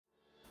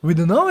With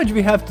the knowledge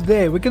we have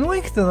today, we can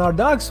lengthen our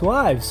dogs'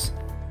 lives.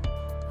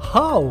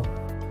 How?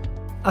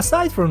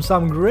 Aside from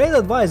some great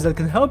advice that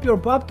can help your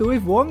pup to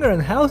live longer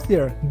and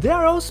healthier, there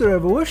are also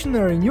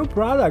revolutionary new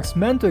products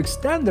meant to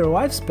extend their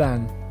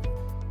lifespan.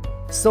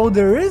 So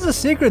there is a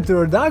secret to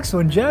your dog's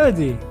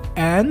longevity,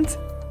 and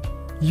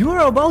you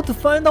are about to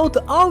find out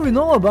all we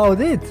know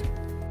about it.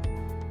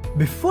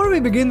 Before we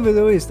begin with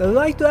the list, I'd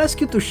like to ask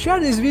you to share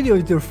this video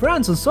with your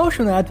friends on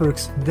social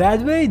networks,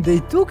 that way they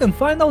too can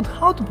find out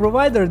how to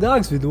provide their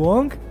dogs with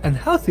long and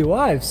healthy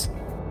lives.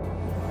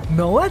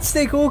 Now let's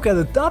take a look at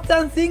the top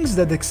 10 things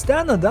that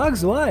extend a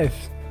dog's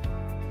life.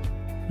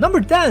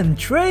 Number 10.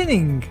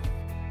 Training.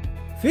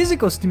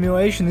 Physical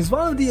stimulation is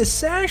one of the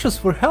essentials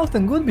for health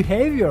and good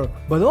behavior,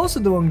 but also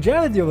the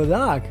longevity of a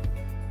dog.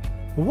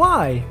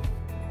 Why?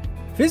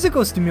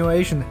 Physical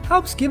stimulation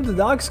helps keep the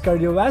dog's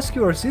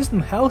cardiovascular system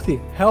healthy,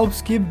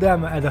 helps keep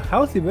them at a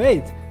healthy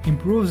weight,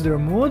 improves their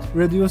mood,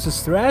 reduces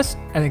stress,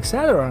 and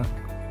etc.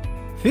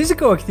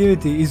 Physical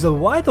activity is a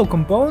vital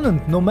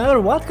component no matter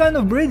what kind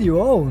of breed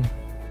you own.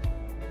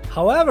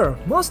 However,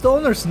 most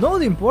owners know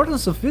the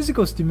importance of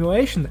physical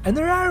stimulation and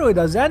rarely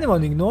does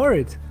anyone ignore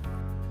it.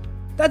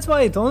 That's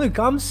why it only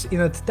comes in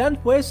at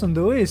 10th place on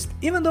the list,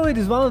 even though it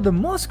is one of the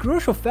most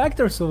crucial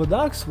factors of a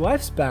dog's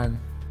lifespan.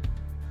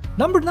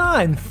 Number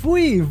 9.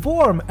 Flea,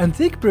 worm and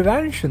tick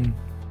prevention.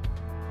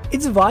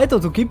 It's vital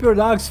to keep your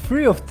dogs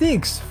free of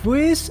ticks,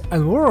 fleas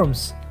and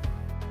worms.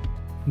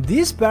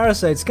 These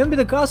parasites can be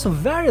the cause of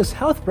various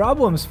health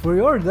problems for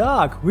your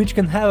dog, which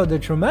can have a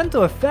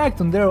detrimental effect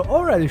on their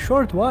already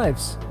short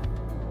lives.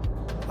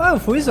 While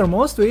fleas are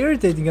mostly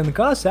irritating and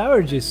cause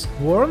allergies,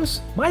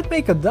 worms might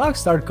make a dog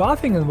start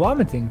coughing and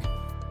vomiting.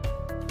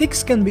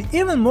 Ticks can be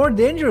even more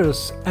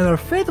dangerous and are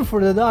fatal for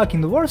the dog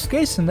in the worst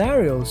case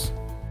scenarios.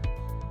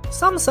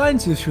 Some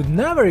signs you should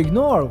never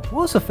ignore: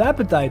 loss of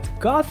appetite,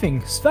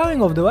 coughing,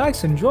 swelling of the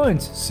legs and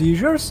joints,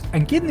 seizures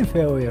and kidney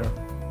failure.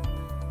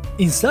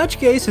 In such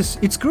cases,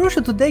 it's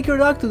crucial to take your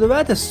dog to the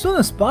vet as soon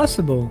as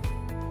possible.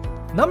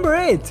 Number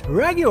 8.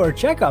 Regular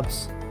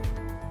checkups.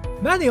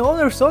 Many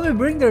owners only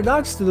bring their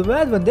dogs to the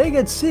vet when they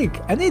get sick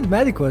and need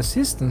medical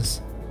assistance.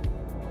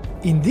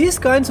 In these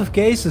kinds of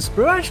cases,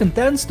 prevention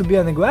tends to be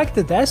a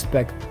neglected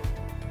aspect.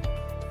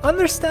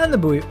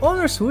 Understandably,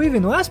 owners who live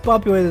in less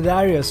populated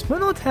areas may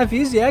not have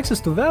easy access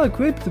to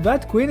well-equipped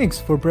vet clinics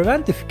for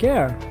preventive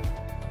care.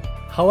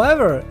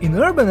 However, in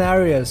urban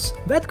areas,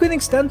 vet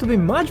clinics tend to be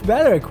much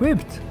better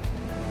equipped.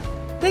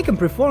 They can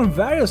perform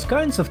various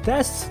kinds of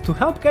tests to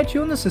help catch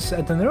illnesses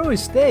at an early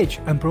stage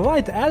and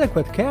provide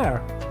adequate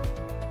care.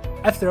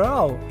 After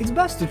all, it's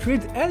best to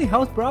treat any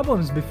health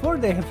problems before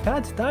they have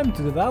had time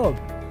to develop.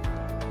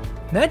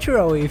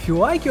 Naturally, if you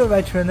like your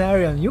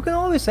veterinarian, you can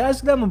always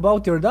ask them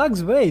about your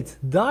dog's weight,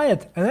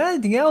 diet, and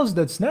anything else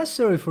that's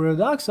necessary for your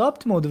dog's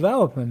optimal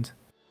development.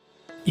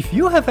 If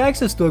you have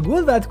access to a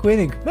good vet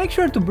clinic, make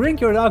sure to bring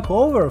your dog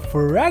over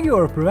for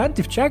regular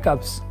preventive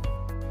checkups.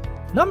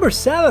 Number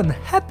 7.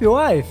 Happy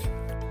life.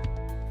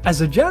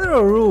 As a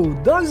general rule,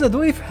 dogs that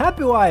live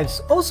happy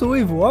lives also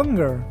live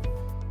longer.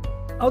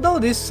 Although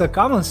this is a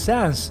common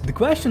sense, the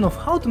question of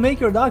how to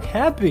make your dog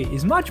happy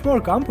is much more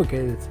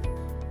complicated.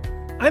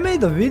 I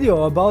made a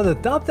video about the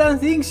top 10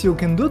 things you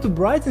can do to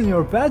brighten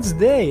your pet's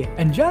day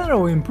and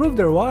generally improve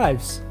their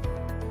lives.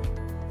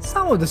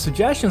 Some of the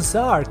suggestions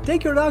are: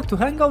 take your dog to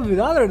hang out with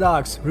other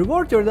dogs,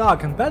 reward your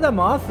dog and pet them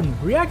often,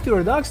 react to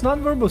your dog's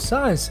nonverbal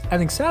signs,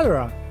 and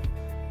etc.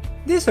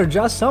 These are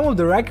just some of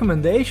the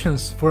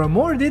recommendations. For a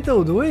more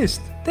detailed list,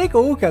 take a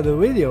look at the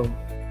video.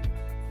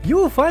 You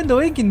will find the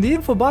link in the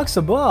info box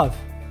above.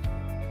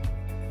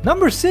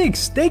 Number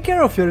 6. Take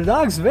care of your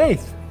dog's weight.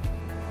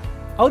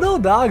 Although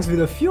dogs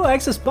with a few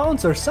excess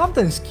pounds are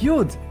sometimes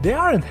cute, they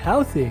aren't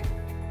healthy.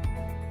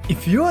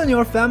 If you and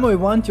your family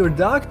want your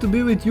dog to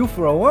be with you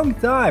for a long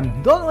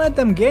time, don't let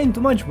them gain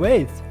too much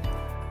weight.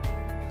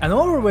 An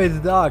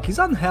overweight dog is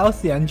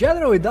unhealthy and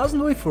generally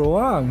doesn't live for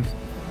long.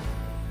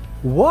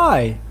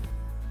 Why?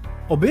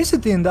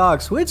 Obesity in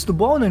dogs leads to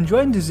bone and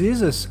joint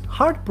diseases,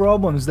 heart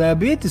problems,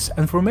 diabetes,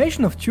 and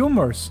formation of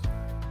tumors.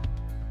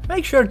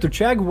 Make sure to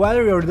check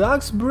whether your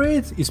dog's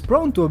breed is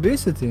prone to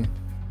obesity.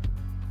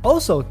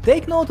 Also,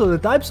 take note of the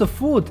types of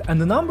food and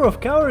the number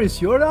of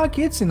calories your dog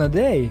eats in a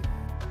day.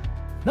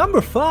 Number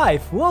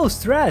 5. Low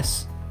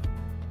stress.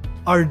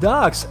 Our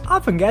dogs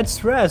often get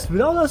stressed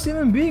without us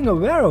even being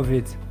aware of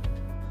it.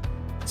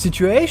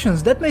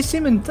 Situations that may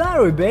seem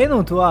entirely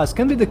banal to us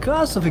can be the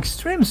cause of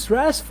extreme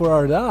stress for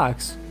our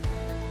dogs.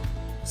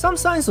 Some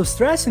signs of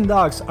stress in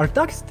dogs are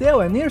tucked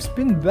tail and ears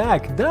pinned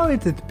back,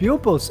 dilated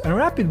pupils and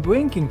rapid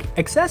blinking,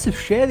 excessive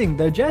shading,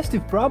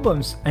 digestive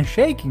problems, and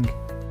shaking.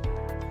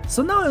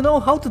 So now you know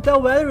how to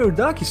tell whether your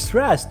dog is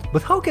stressed,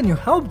 but how can you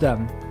help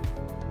them?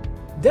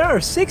 There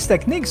are 6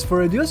 techniques for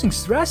reducing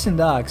stress in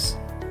dogs.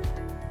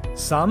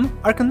 Some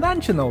are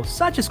conventional,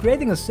 such as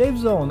creating a safe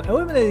zone,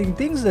 eliminating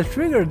things that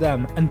trigger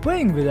them, and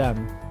playing with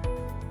them.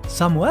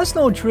 Some less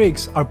known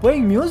tricks are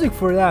playing music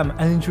for them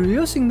and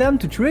introducing them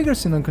to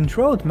triggers in a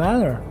controlled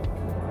manner.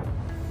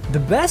 The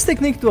best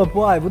technique to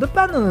apply would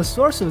depend on the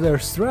source of their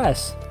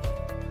stress.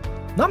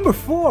 Number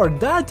 4.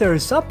 Dietary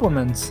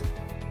supplements.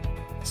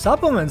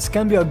 Supplements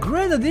can be a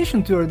great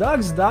addition to your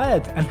dog's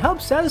diet and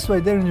help satisfy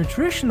their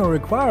nutritional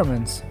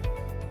requirements.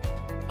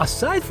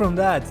 Aside from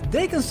that,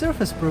 they can serve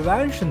as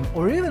prevention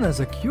or even as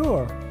a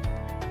cure.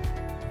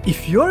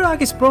 If your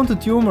dog is prone to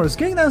tumors,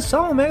 giving them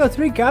some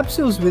omega-3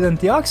 capsules with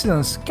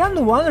antioxidants can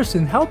do wonders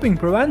in helping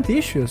prevent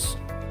issues.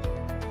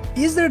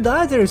 Is there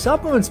dietary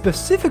supplement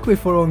specifically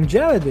for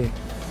longevity?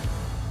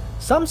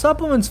 Some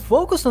supplements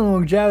focused on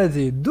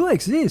longevity do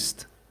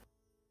exist.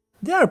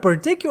 They are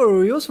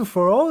particularly useful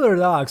for older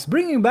dogs,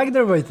 bringing back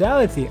their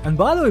vitality and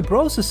bodily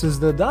processes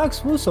that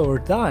dogs lose over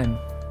time.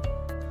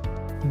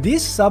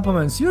 These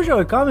supplements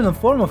usually come in a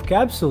form of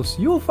capsules.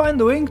 You will find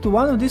the link to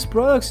one of these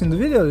products in the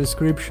video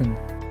description.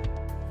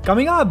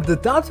 Coming up, the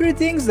top 3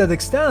 things that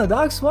extend a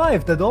dog's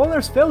life that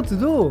owners fail to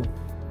do.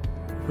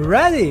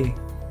 Ready?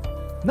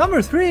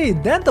 Number 3.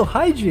 Dental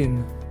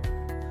hygiene.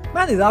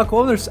 Many dog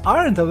owners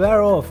aren't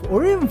aware of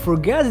or even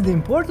forget the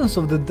importance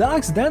of the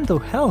dog's dental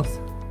health.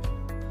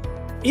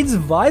 It's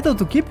vital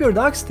to keep your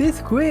dog's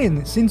teeth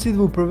clean since it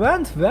will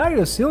prevent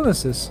various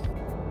illnesses.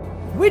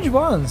 Which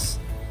ones?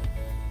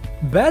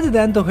 Bad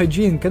dental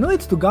hygiene can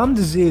lead to gum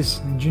disease,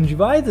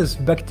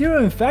 gingivitis,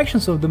 bacterial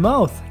infections of the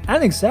mouth,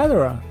 and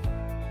etc.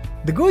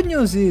 The good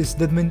news is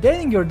that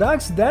maintaining your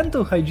dog's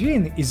dental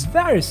hygiene is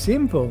very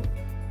simple.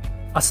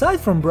 Aside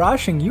from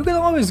brushing, you can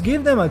always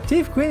give them a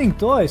teeth cleaning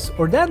toys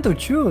or dental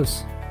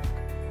chews.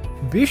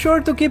 Be sure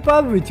to keep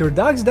up with your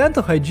dog's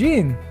dental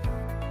hygiene.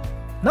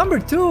 Number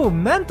 2.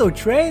 Mental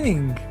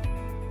training.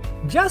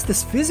 Just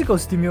as physical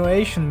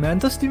stimulation,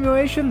 mental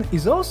stimulation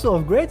is also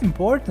of great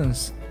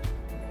importance.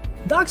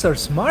 Dogs are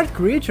smart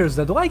creatures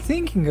that like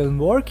thinking and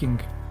working.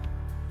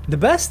 The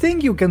best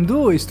thing you can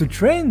do is to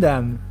train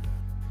them.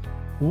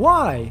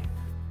 Why?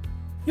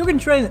 You can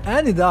train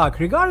any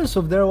dog regardless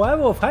of their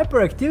level of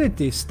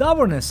hyperactivity,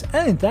 stubbornness,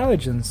 and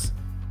intelligence.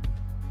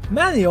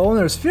 Many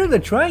owners fear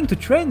that trying to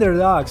train their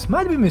dogs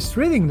might be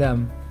mistreating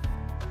them.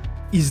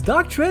 Is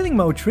dog training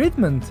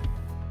maltreatment?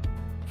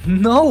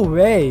 No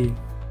way!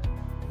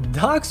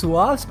 Dogs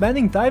love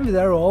spending time with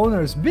their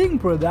owners, being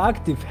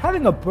productive,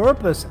 having a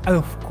purpose, and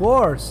of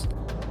course,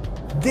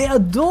 they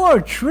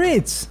adore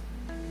treats!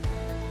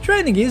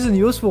 Training isn't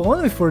useful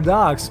only for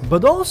dogs,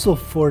 but also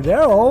for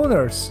their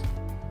owners.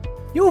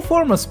 You will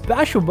form a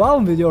special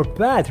bond with your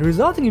pet,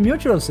 resulting in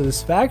mutual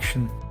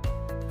satisfaction.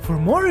 For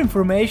more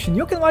information,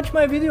 you can watch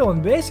my video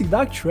on basic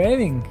dog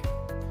training.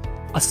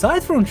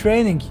 Aside from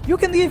training, you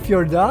can give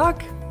your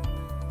dog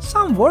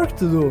some work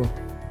to do.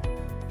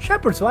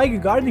 Shepherds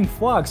like guarding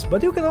flocks,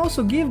 but you can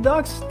also give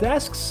dogs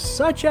tasks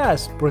such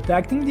as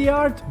protecting the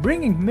yard,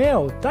 bringing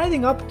mail,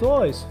 tidying up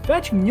toys,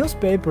 fetching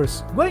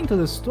newspapers, going to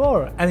the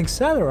store, and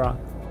etc.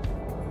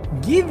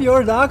 Give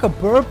your dog a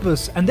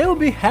purpose and they will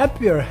be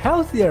happier,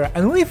 healthier,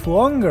 and live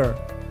longer.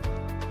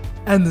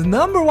 And the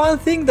number 1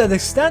 thing that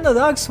extends a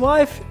dog's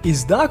life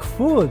is dog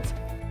food.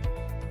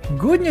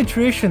 Good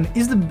nutrition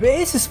is the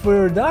basis for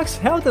your dog's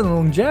health and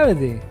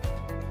longevity.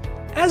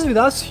 As with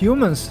us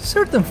humans,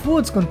 certain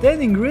foods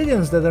contain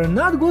ingredients that are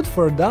not good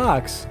for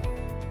dogs.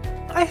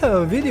 I have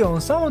a video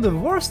on some of the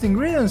worst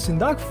ingredients in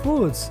dog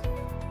foods.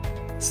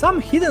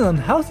 Some hidden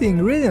unhealthy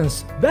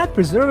ingredients, bad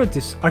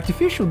preservatives,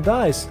 artificial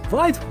dyes,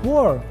 white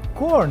flour,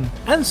 corn,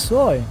 and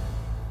soy.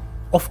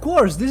 Of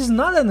course, this is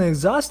not an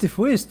exhaustive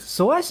list,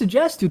 so I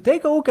suggest you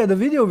take a look at the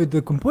video with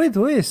the complete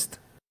list.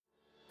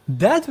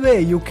 That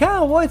way you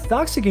can avoid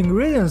toxic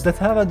ingredients that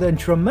have a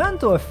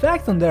detrimental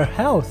effect on their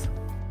health.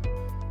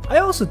 I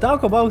also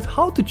talk about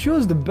how to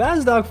choose the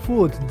best dog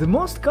food, the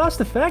most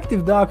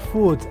cost-effective dog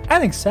food,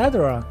 and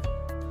etc.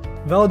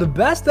 While the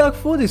best dog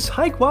food is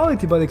high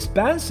quality but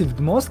expensive,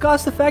 the most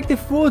cost-effective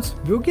foods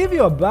will give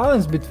you a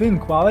balance between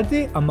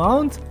quality,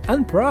 amount,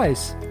 and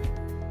price.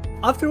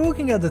 After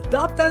looking at the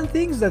top 10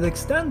 things that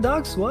extend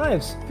dogs'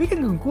 lives, we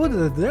can conclude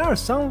that there are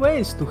some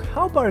ways to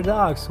help our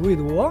dogs lead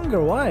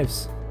longer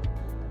lives.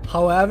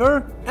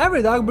 However,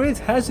 every dog breed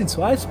has its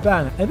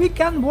lifespan and we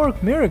can't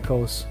work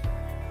miracles.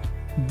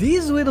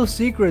 These little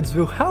secrets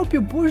will help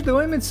you push the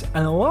limits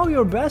and allow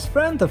your best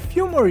friend a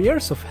few more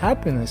years of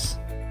happiness.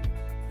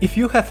 If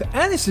you have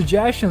any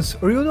suggestions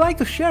or you'd like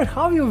to share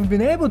how you've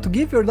been able to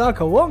give your dog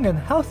a long and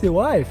healthy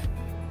life,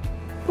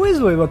 please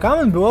leave a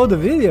comment below the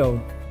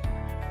video.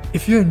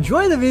 If you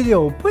enjoyed the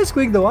video, please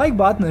click the like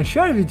button and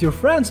share it with your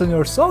friends on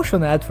your social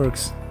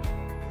networks.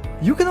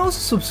 You can also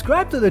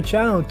subscribe to the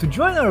channel to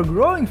join our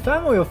growing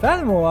family of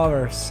animal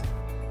lovers.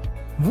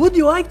 Would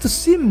you like to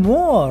see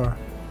more?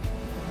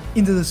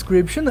 In the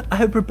description, I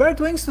have prepared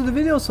links to the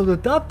videos of the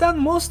top 10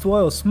 most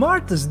loyal,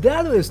 smartest,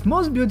 deadliest,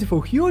 most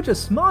beautiful,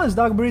 hugest, smallest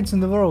dog breeds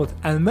in the world,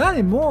 and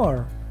many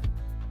more.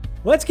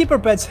 Let's keep our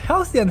pets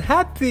healthy and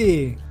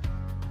happy!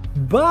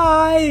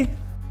 Bye!